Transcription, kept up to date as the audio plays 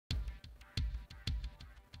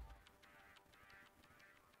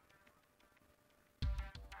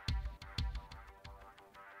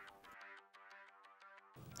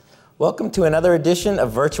Welcome to another edition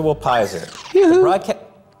of Virtual Peiser.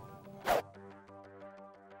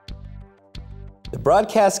 The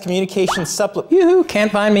broadcast communication supplement. Yoo-hoo,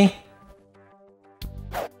 can't find me.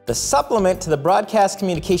 The supplement to the broadcast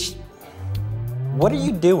communication. What are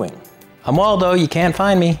you doing? I'm Waldo, you can't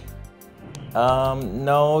find me.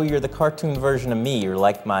 No, you're the cartoon version of me. You're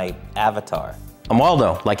like my avatar. I'm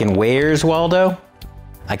Waldo, like in Where's Waldo?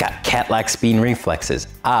 I got cat-like speed and reflexes.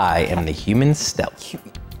 I am the human stealth.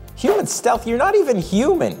 Human stealth? You're not even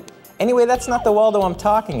human. Anyway, that's not the Waldo I'm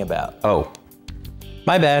talking about. Oh,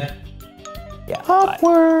 my bad. Yeah.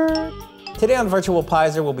 Awkward. Bye. Today on Virtual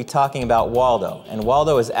Peiser, we'll be talking about WALLDO. And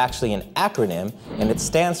WALLDO is actually an acronym, and it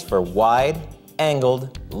stands for Wide,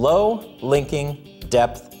 Angled, Low, Linking,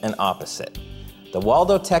 Depth, and Opposite. The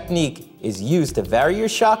WALLDO technique is used to vary your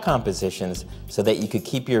shot compositions so that you could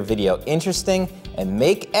keep your video interesting and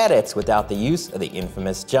make edits without the use of the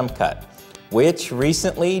infamous jump cut, which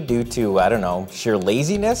recently, due to, I don't know, sheer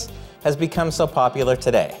laziness, has become so popular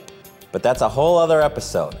today. But that's a whole other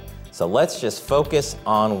episode, so let's just focus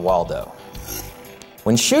on WALLDO.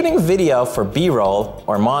 When shooting video for B-roll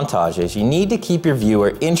or montages, you need to keep your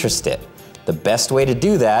viewer interested. The best way to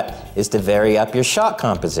do that is to vary up your shot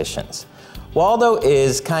compositions. WALLDO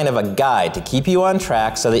is kind of a guide to keep you on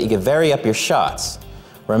track so that you can vary up your shots.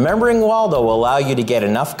 Remembering WALLDO will allow you to get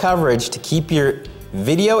enough coverage to keep your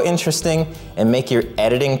video interesting and make your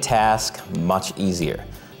editing task much easier.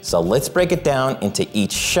 So let's break it down into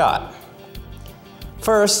each shot.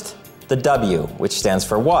 First, the W, which stands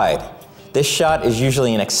for wide. This shot is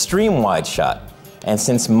usually an extreme wide shot. And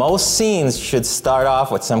since most scenes should start off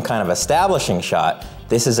with some kind of establishing shot,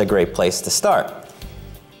 this is a great place to start.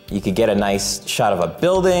 You could get a nice shot of a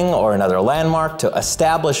building or another landmark to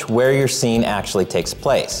establish where your scene actually takes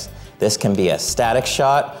place. This can be a static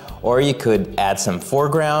shot, or you could add some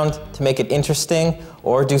foreground to make it interesting,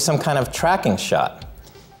 or do some kind of tracking shot.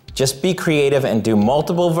 Just be creative and do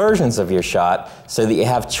multiple versions of your shot so that you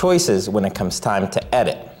have choices when it comes time to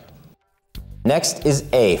edit. Next is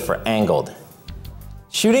A for angled.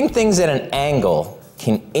 Shooting things at an angle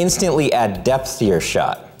can instantly add depth to your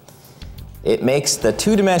shot. It makes the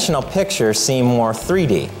two-dimensional picture seem more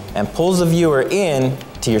 3D and pulls the viewer in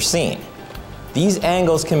to your scene. These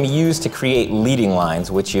angles can be used to create leading lines,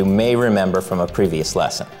 which you may remember from a previous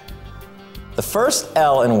lesson. The first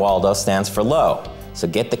L in WALLDO stands for low, so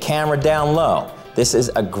get the camera down low. This is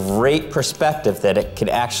a great perspective that it could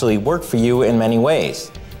actually work for you in many ways.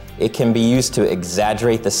 It can be used to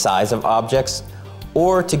exaggerate the size of objects,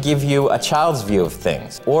 or to give you a child's view of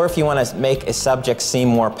things, or if you want to make a subject seem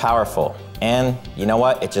more powerful. And you know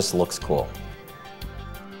what? It just looks cool.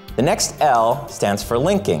 The next L stands for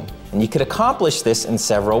linking, and you could accomplish this in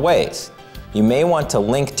several ways. You may want to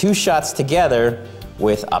link two shots together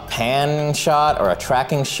with a pan shot or a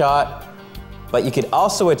tracking shot, but you could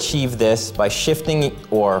also achieve this by shifting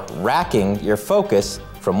or racking your focus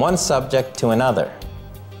from one subject to another.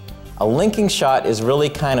 A linking shot is really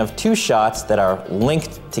kind of two shots that are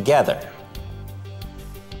linked together.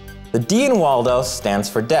 The D in WALLDO stands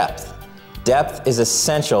for depth. Depth is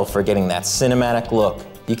essential for getting that cinematic look.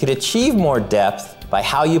 You could achieve more depth by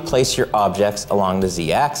how you place your objects along the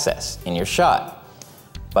Z-axis in your shot,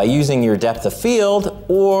 by using your depth of field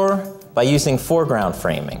or by using foreground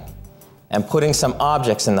framing and putting some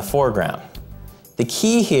objects in the foreground. The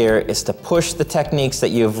key here is to push the techniques that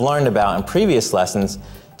you have learned about in previous lessons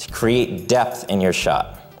to create depth in your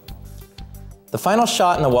shot. The final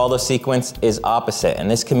shot in the WALLDO sequence is opposite, and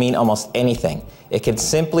this can mean almost anything. It can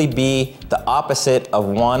simply be the opposite of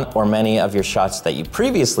one or many of your shots that you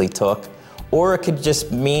previously took, or it could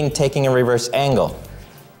just mean taking a reverse angle.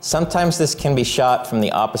 Sometimes this can be shot from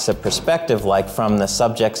the opposite perspective, like from the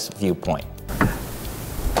subject's viewpoint.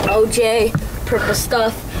 OJ, purple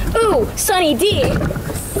stuff. Ooh, Sunny D.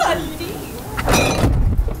 Sunny D.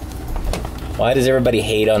 Why does everybody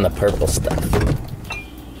hate on the purple stuff?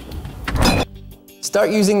 Start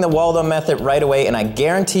using the WALLDO method right away, and I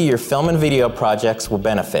guarantee your film and video projects will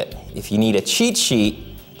benefit. If you need a cheat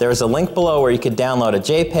sheet, there is a link below where you could download a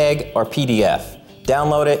JPEG or PDF.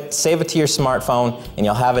 Download it, save it to your smartphone, and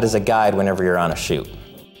you'll have it as a guide whenever you're on a shoot.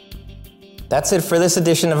 That's it for this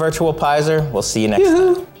edition of Virtual Peiser. We'll see you next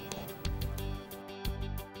time.